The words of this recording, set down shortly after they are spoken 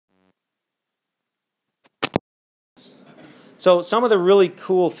So some of the really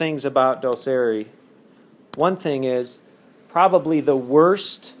cool things about Doceri, one thing is probably the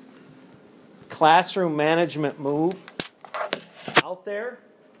worst classroom management move out there,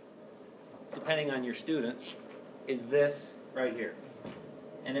 depending on your students, is this right here.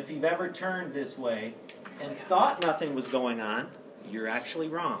 And if you've ever turned this way and thought nothing was going on, you're actually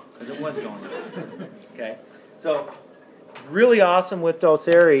wrong, because it was going on. Okay? So, really awesome with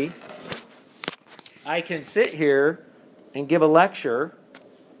Doceri, I can sit here and give a lecture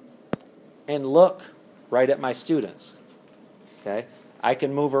and look right at my students. Okay? I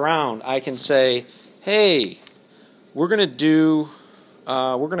can move around. I can say, hey, we're going to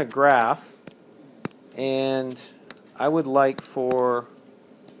graph, and I would like for,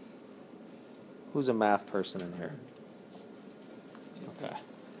 who's a math person in here? Okay.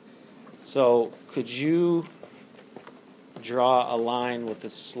 So could you draw a line with the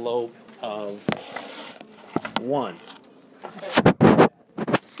slope of 1? I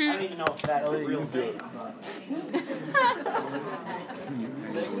don't even know if that's a real thing. Can you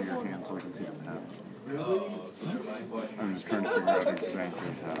angle your hand so I can see the path? I'm just trying to figure out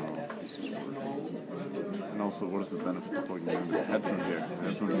exactly how this is working. And also, what is the benefit of plugging in the headphone jack? The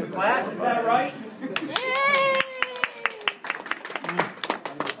headphone jack. Class, is that right? Thank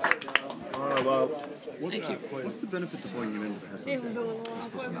you. What's the benefit to plugging it in with the headphone jack? It was a little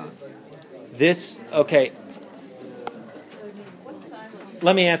awkward. This, okay.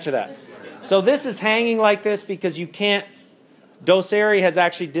 Let me answer that. So this is hanging like this because you can't, Doceri has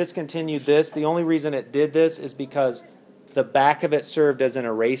actually discontinued this. The only reason it did this is because the back of it served as an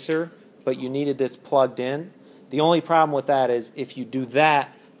eraser, but you needed this plugged in. The only problem with that is if you do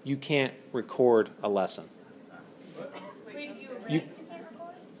that, you can't record a lesson.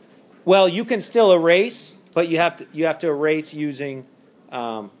 Well, you can still erase, but you have to erase using.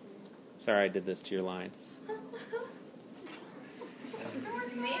 Sorry, I did this to your line.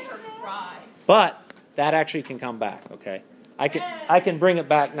 You made her cry. But that actually can come back. Okay, I can bring it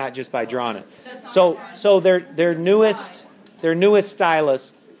back not just by drawing it. So their newest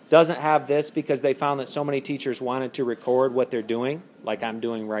stylus doesn't have this because they found that so many teachers wanted to record what they're doing, like I'm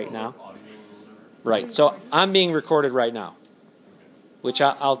doing right now. Right. So I'm being recorded right now, which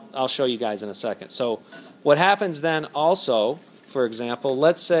I'll show you guys in a second. So what happens then also, for example,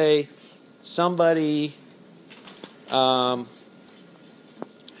 let's say somebody, hang on,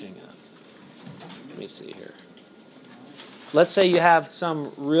 let me see here. Let's say you have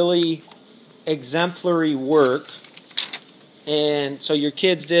some really exemplary work, and so your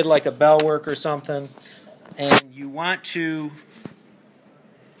kids did like a bell work or something, and you want to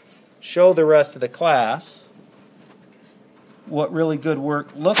show the rest of the class what really good work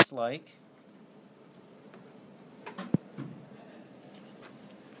looks like.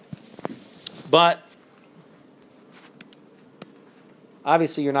 But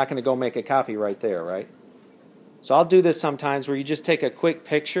obviously you're not going to go make a copy right there, right? So I'll do this sometimes where you just take a quick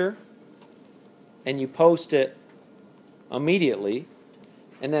picture and you post it immediately.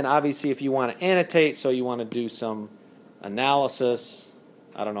 And then obviously if you want to annotate, so you want to do some analysis,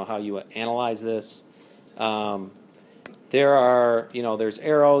 I don't know how you analyze this. There are, there's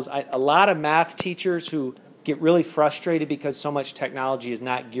arrows. A lot of math teachers who get really frustrated because so much technology is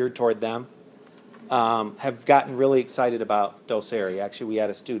not geared toward them have gotten really excited about Doceri. Actually, we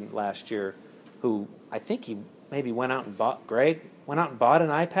had a student last year who I think he maybe went out and bought an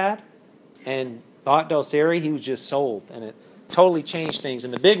iPad and bought Doceri. He was just sold, and it totally changed things.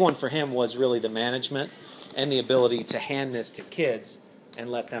 And the big one for him was really the management and the ability to hand this to kids and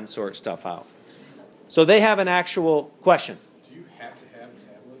let them sort stuff out. So they have an actual question. Do you have to have a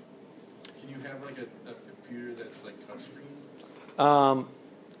tablet? Can you have like a computer that's like touchscreen?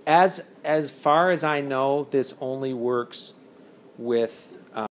 As far as I know, this only works with